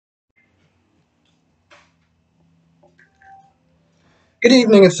Good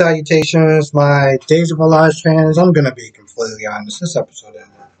evening and salutations, my Days of Our Lives fans. I'm gonna be completely honest. This episode ended.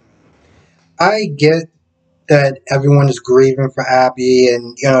 I get that everyone is grieving for Abby,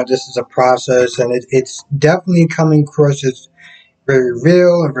 and this is a process, and it's definitely coming across as very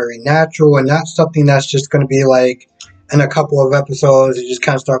real and very natural, and not something that's just gonna be like in a couple of episodes. You just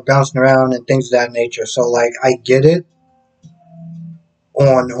kind of start bouncing around and things of that nature. So, like, I get it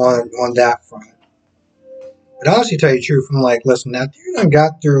on that front. But honestly, tell you the truth, I'm like, listen, after you done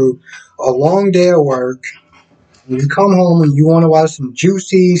got through a long day of work. You come home and you want to watch some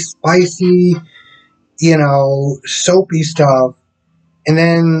juicy, spicy, soapy stuff. And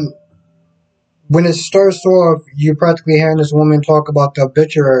then when it starts off, you're practically hearing this woman talk about the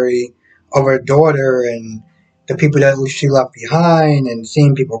obituary of her daughter and the people that she left behind, and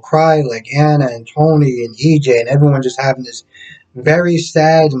seeing people cry like Anna and Tony and EJ, and everyone just having this very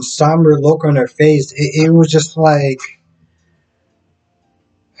sad and somber look on their face. It was just like,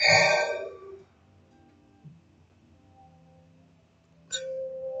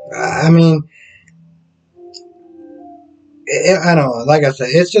 I mean, I don't know. Like I said,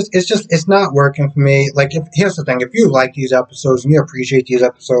 it's not working for me. Like, here's the thing: if you like these episodes and you appreciate these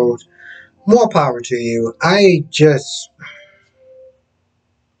episodes, more power to you. I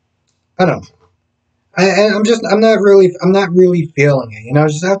don't know. I'm not really feeling it.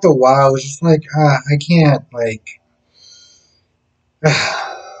 Just after a while, it's just like, I can't, like,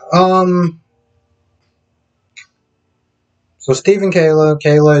 um. So Steve and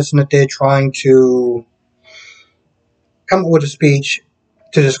Kayla is not there trying to come up with a speech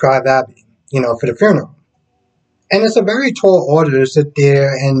to describe Abby, for the funeral. And it's a very tall order to sit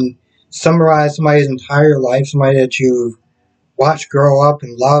there and summarize somebody's entire life, somebody that you've watched grow up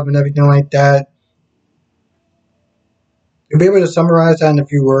and love and everything like that. To be able to summarize that in a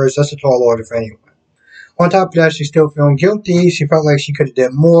few words, that's a tall order for anyone. On top of that, she's still feeling guilty. She felt like she could have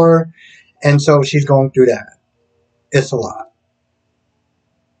did more, and so she's going through that. It's a lot.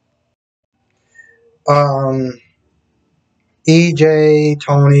 Um, EJ,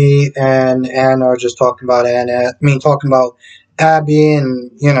 Tony, and Anna are just talking about talking about Abby,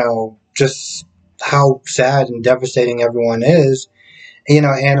 and just how sad and devastating everyone is.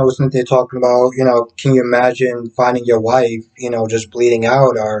 Anna was there talking about, can you imagine finding your wife, just bleeding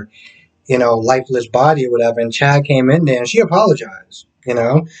out, or, lifeless body or whatever. And Chad came in there and she apologized.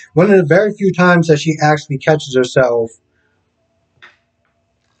 One of the very few times that she actually catches herself.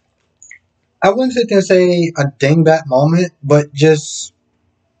 I wouldn't sit there and say a dingbat moment, but just,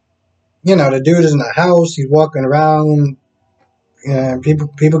 the dude is in the house, he's walking around,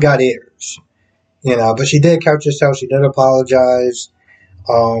 people got ears, but she did catch herself, she did apologize.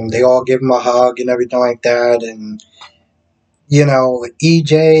 They all give him a hug and everything like that, and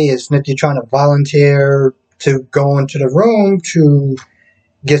EJ is Snitty trying to volunteer to go into the room to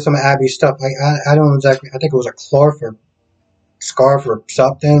get some Abby stuff. Like, I don't know exactly. I think it was a cloth or scarf or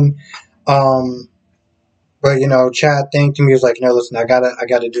something. Um, but Chad thanked him. He was like, listen, I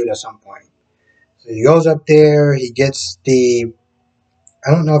gotta do it at some point. So he goes up there. He gets the.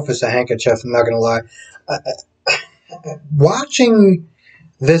 I don't know if it's a handkerchief. I'm not gonna lie. Watching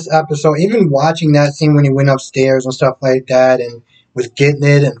this episode, even watching that scene when he went upstairs and stuff like that, and was getting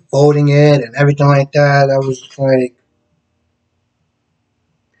it and folding it and everything like that, I was like,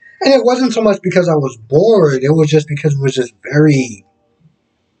 and it wasn't so much because I was bored, it was just because it was just very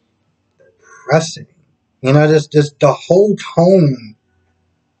depressing. Just the whole tone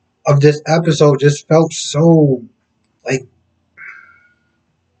of this episode just felt so, like,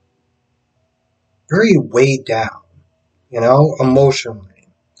 very weighed down, emotionally.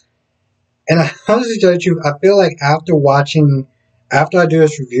 And I honestly tell you, I feel like after I do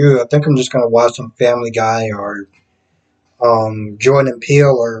this review, I think I'm just gonna watch some Family Guy or Jordan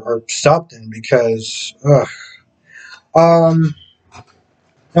Peele or something, because and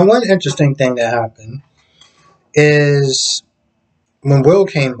one interesting thing that happened is when Will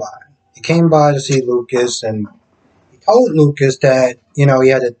came by. He came by to see Lucas, and he told Lucas that he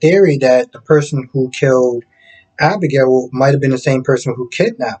had a theory that the person who killed Abigail might have been the same person who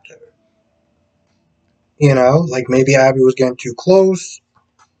kidnapped her. Like, maybe Abby was getting too close.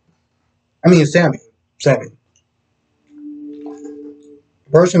 I mean, Sammy. The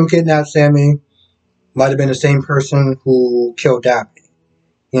person who kidnapped Sammy might have been the same person who killed Abby.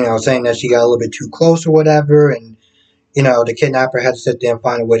 Saying that she got a little bit too close or whatever, and the kidnapper had to sit there and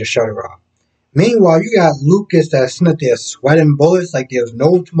find a way to shut her off. Meanwhile, you got Lucas that's sitting there sweating bullets like there's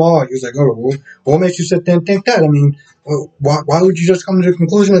no tomorrow. He was like, oh, well, what makes you sit there and think that? I mean, why would you just come to the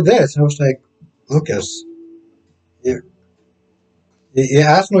conclusion of this? And I was like, Lucas, you're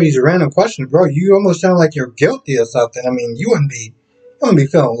asking all these random questions, bro. You almost sound like you're guilty or something. I mean, you wouldn't be wouldn't be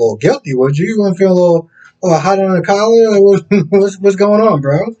feeling a little guilty, would you? You wouldn't feel a little hot on the collar? Like, what's going on,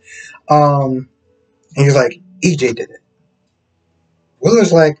 bro? And he's like, EJ did it.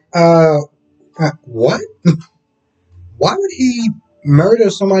 Willer's like, what? Why would he murder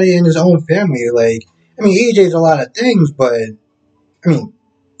somebody in his own family? Like, I mean, EJ's a lot of things, but I mean,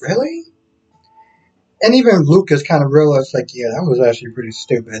 really? And even Lucas kind of realized, like, yeah, that was actually pretty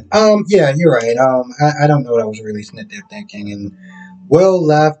stupid. Yeah, you're right. I don't know what I was really sitting there thinking. And Will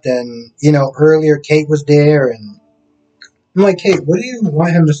left, and earlier Kate was there, and I'm like, Kate, what do you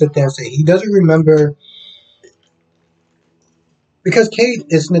want him to sit there and say? He doesn't remember because Kate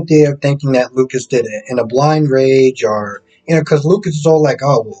isn't there thinking that Lucas did it in a blind rage, or because Lucas is all like,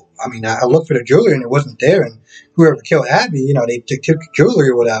 oh, well, I mean, I looked for the jewelry and it wasn't there, and whoever killed Abby, they took the jewelry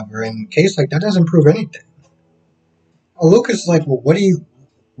or whatever. And Kate's like, that doesn't prove anything. Lucas is like, well, what,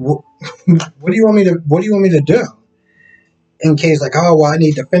 what do you want me to do? And Kay's like, oh, well, I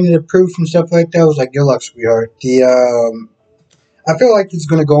need definitive proof and stuff like that. I was like, good luck, sweetheart. I feel like this is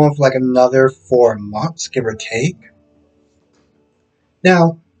going to go on for like another 4 months, give or take.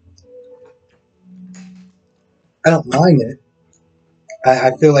 Now, I don't mind it.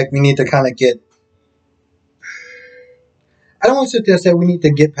 I feel like we need to kind of get. I don't want to sit there and say we need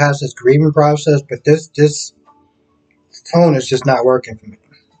to get past this grieving process, but this tone is just not working for me.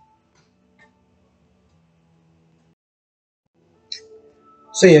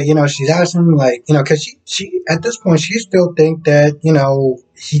 So yeah, she's asking like, because she at this point she still think that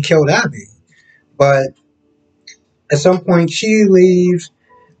he killed Abby, but at some point she leaves.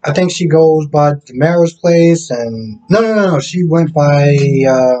 I think she goes by Tamara's place, and no, she went by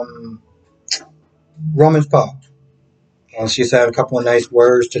Roman's pub, and she said a couple of nice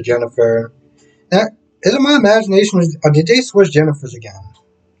words to Jennifer. Now, is it my imagination, or did they switch Jennifer's again?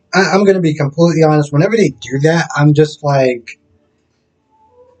 I'm going to be completely honest. Whenever they do that, I'm just like,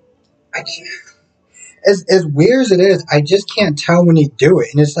 I can't. As weird as it is, I just can't tell when they do it,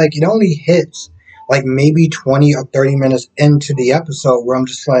 and it's like it only hits like maybe 20 or 30 minutes into the episode where I'm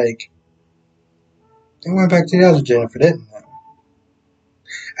just like, they went back to the other Jennifer, didn't they?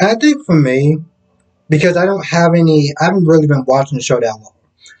 And I think for me, because I haven't really been watching the show that long.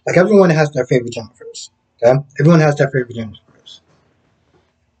 Like everyone has their favorite Jennifers. Okay? Everyone has their favorite Jennifers.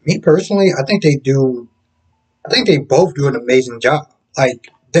 Me personally, I think they both do an amazing job. Like,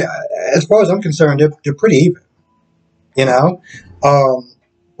 as far as I'm concerned, they're pretty even. You know?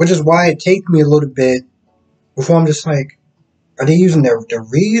 Which is why it takes me a little bit before I'm just like, are they using the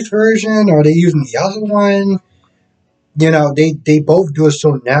Reeves version or are they using the other one? They both do it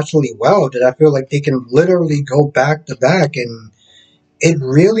so naturally well that I feel like they can literally go back to back, and it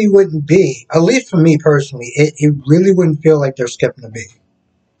really wouldn't be, at least for me personally, it really wouldn't feel like they're skipping a beat.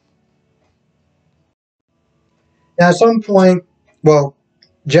 Now, at some point, well,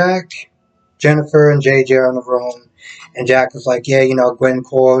 Jack, Jennifer, and JJ are in the room, and Jack was like, yeah, Gwen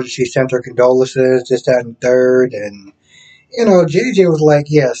called, she sent her condolences, this, that, and third, and, JJ was like,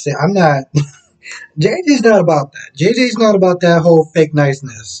 yeah, see, I'm not, JJ's not about that. JJ's not about that whole fake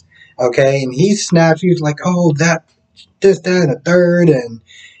niceness, okay? And he snaps, he was like, oh, that, this, that, and a third, and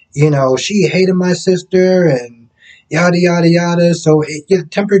she hated my sister, and yada yada yada. So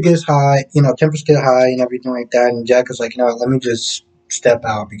temper gets high, tempers get high and everything like that. And Jack is like, let me just step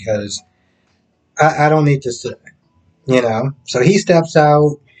out because I don't need this today. So he steps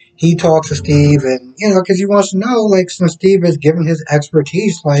out. He talks to Steve, and because he wants to know, like, since Steve has given his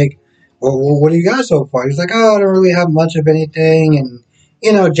expertise, like, well, what do you got so far? He's like, oh, I don't really have much of anything,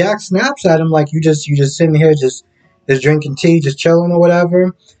 and Jack snaps at him like, you just sitting here, just drinking tea, just chilling or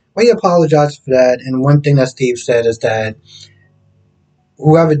whatever. Well, he apologized for that, and one thing that Steve said is that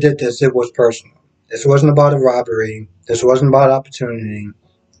whoever did this, it was personal. This wasn't about a robbery. This wasn't about opportunity.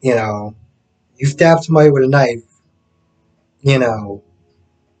 You know, you stab somebody with a knife. You know,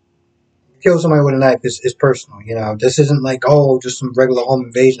 kill somebody with a knife is personal. This isn't like, oh, just some regular home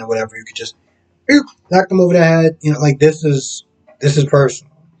invasion or whatever. You could just knock them over the head. Like this is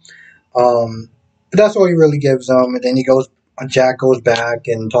personal. But that's all he really gives them. And then Jack goes back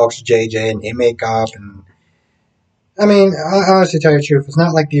and talks to JJ, and they make up. And I mean, I honestly tell you the truth, it's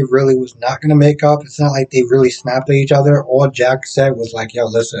not like they really was not gonna make up. It's not like they really snapped at each other. All Jack said was like, "Yo,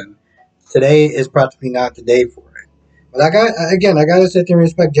 listen, today is practically not the day for it." But I gotta sit there and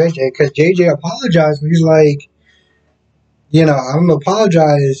respect JJ because JJ apologized. But he's like, I'm gonna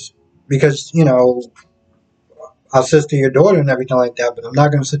apologize because I'll sister your daughter and everything like that. But I'm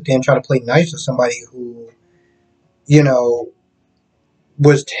not gonna sit there and try to play nice with somebody who, you know,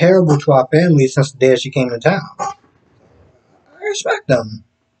 was terrible to our family since the day she came to town. I respect them.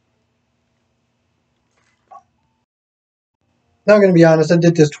 Not gonna be honest, I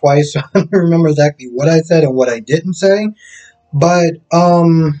did this twice, so I don't remember exactly what I said and what I didn't say. But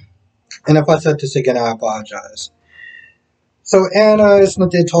and if I said this again, I apologize. So Anna is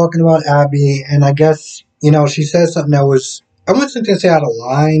what they're talking about Abby, and I guess she said something that was I wasn't gonna say out of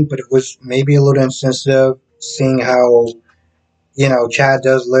line, but it was maybe a little insensitive, seeing how Chad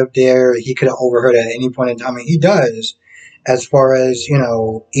does live there. He could have overheard at any point in time, and he does, as far as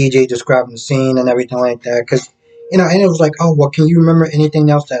EJ describing the scene and everything like that. Because and it was like, oh, well, can you remember anything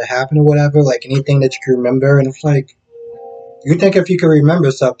else that happened or whatever? Like anything that you can remember? And it's like, you think if he could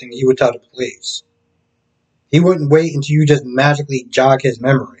remember something, he would tell the police. He wouldn't wait until you just magically jog his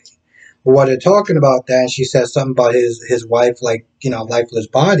memory. But while they're talking about that, and she says something about his wife, like lifeless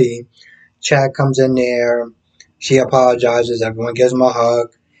body. Chad comes in there. She apologizes. Everyone gives him a hug.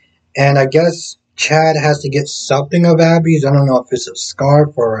 And I guess Chad has to get something of Abby's. I don't know if it's a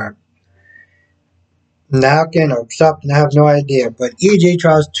scarf or a napkin or something. I have no idea. But EJ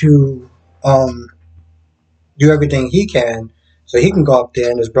tries to um, do everything he can so he can go up there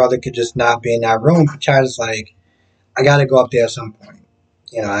and his brother could just not be in that room. But Chad is like, I got to go up there at some point.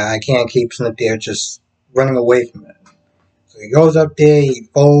 I can't keep sitting there just running away from it. So he goes up there, he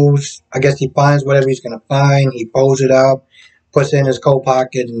folds, I guess he finds whatever he's going to find, he folds it up, puts it in his coat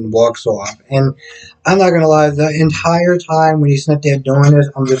pocket, and walks off. And I'm not going to lie, the entire time when he's sitting there doing this,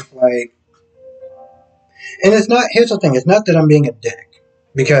 I'm just like, and it's not, here's the thing, it's not that I'm being a dick,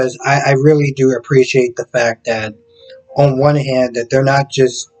 because I really do appreciate the fact that, on one hand, that they're not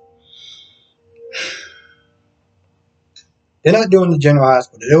doing the General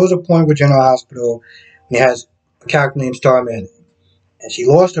Hospital. There was a point with General Hospital, and it has a character named Starman, and she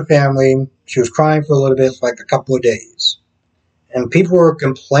lost her family. She was crying for a little bit, for like a couple of days. And people were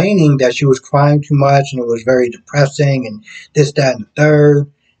complaining that she was crying too much and it was very depressing and this, that, and the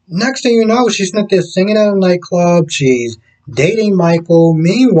third. Next thing you know, she's not there singing at a nightclub. She's dating Michael.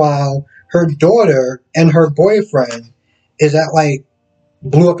 Meanwhile, her daughter and her boyfriend is at like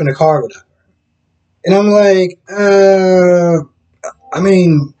blew up in a car with her. And I'm like, I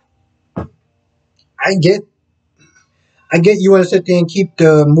mean, I get you want to sit there and keep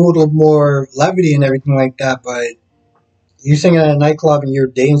the mood of more levity and everything like that, but you singing at a nightclub and you're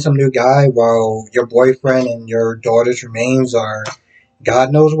dating some new guy while your boyfriend and your daughter's remains are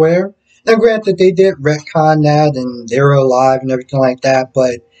God knows where. Now, granted, they did retcon that and they were alive and everything like that,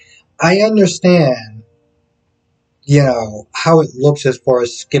 but I understand, how it looks as far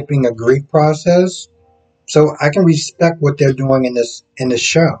as skipping a grief process. So I can respect what they're doing in this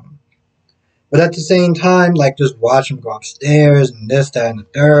show. But at the same time, like just watch him go upstairs and this, that, and the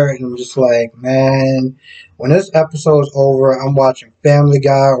third, and I'm just like, man, when this episode's over, I'm watching Family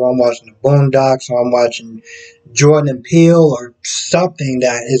Guy, or I'm watching the Boondocks, or I'm watching Jordan and Peele, or something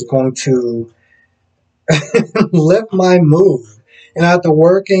that is going to lift my mood. And after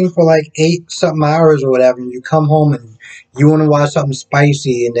working for like 8 something hours or whatever, and you come home and you want to watch something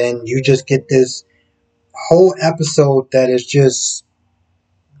spicy, and then you just get this whole episode that is just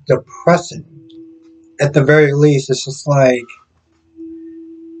depressing. At the very least, it's just like,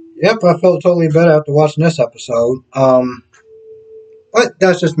 yep, I felt totally better after watching this episode. But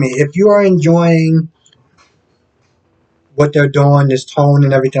that's just me. If you are enjoying what they're doing, this tone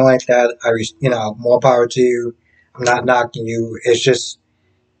and everything like that, more power to you. I'm not knocking you. It's just,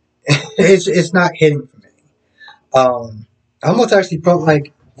 it's not hitting for me. I almost actually felt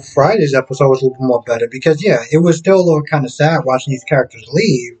like Friday's episode was a little bit more better because, yeah, it was still a little kind of sad watching these characters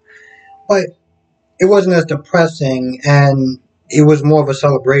leave, but it wasn't as depressing, and it was more of a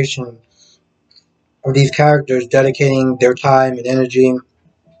celebration of these characters dedicating their time and energy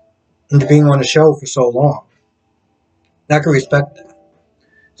into being on the show for so long. And I can respect that.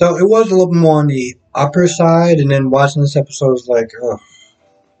 So it was a little more on the upper side, and then watching this episode was like, oh,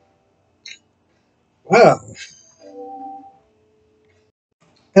 wow.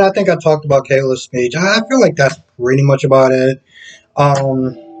 And I think I talked about Kayla's speech. I feel like that's pretty much about it.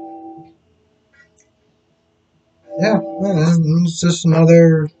 Um, yeah, it's just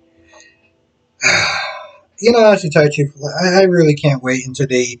another. I should tell you, I really can't wait until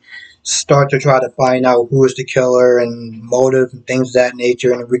they start to try to find out who is the killer and motive and things of that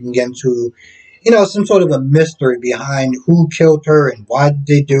nature, and we can get into, some sort of a mystery behind who killed her and why did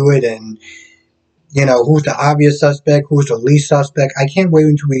they do it, and who's the obvious suspect, who's the least suspect. I can't wait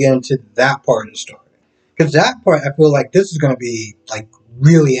until we get into that part of the story, because that part I feel like this is going to be like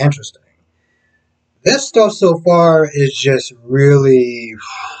really interesting. This stuff so far is just really.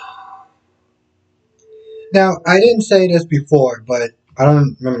 Now, I didn't say this before, but I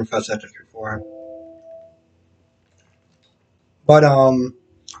don't remember if I said this before. But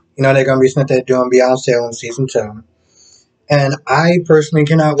they're gonna be something doing Beyonce on season 2, And I personally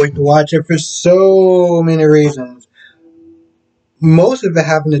cannot wait to watch it for so many reasons. Most of it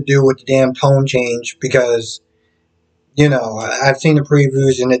having to do with the damn tone change because, I've seen the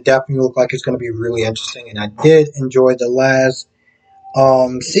previews and it definitely looked like it's going to be really interesting. And I did enjoy the last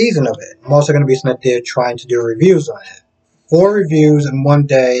season of it. I'm also going to be sitting there trying to do reviews on it. 4 reviews in one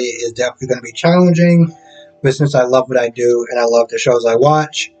day is definitely going to be challenging, but since I love what I do and I love the shows I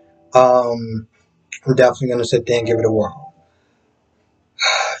watch, I'm definitely going to sit there and give it a whirl.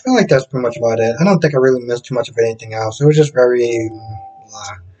 I feel like that's pretty much about it. I don't think I really missed too much of anything else. It was just very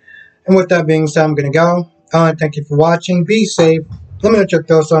blah. And with that being said, I'm going to go. Thank you for watching. Be safe. Let me know your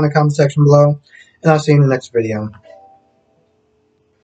thoughts on the comment section below, and I'll see you in the next video.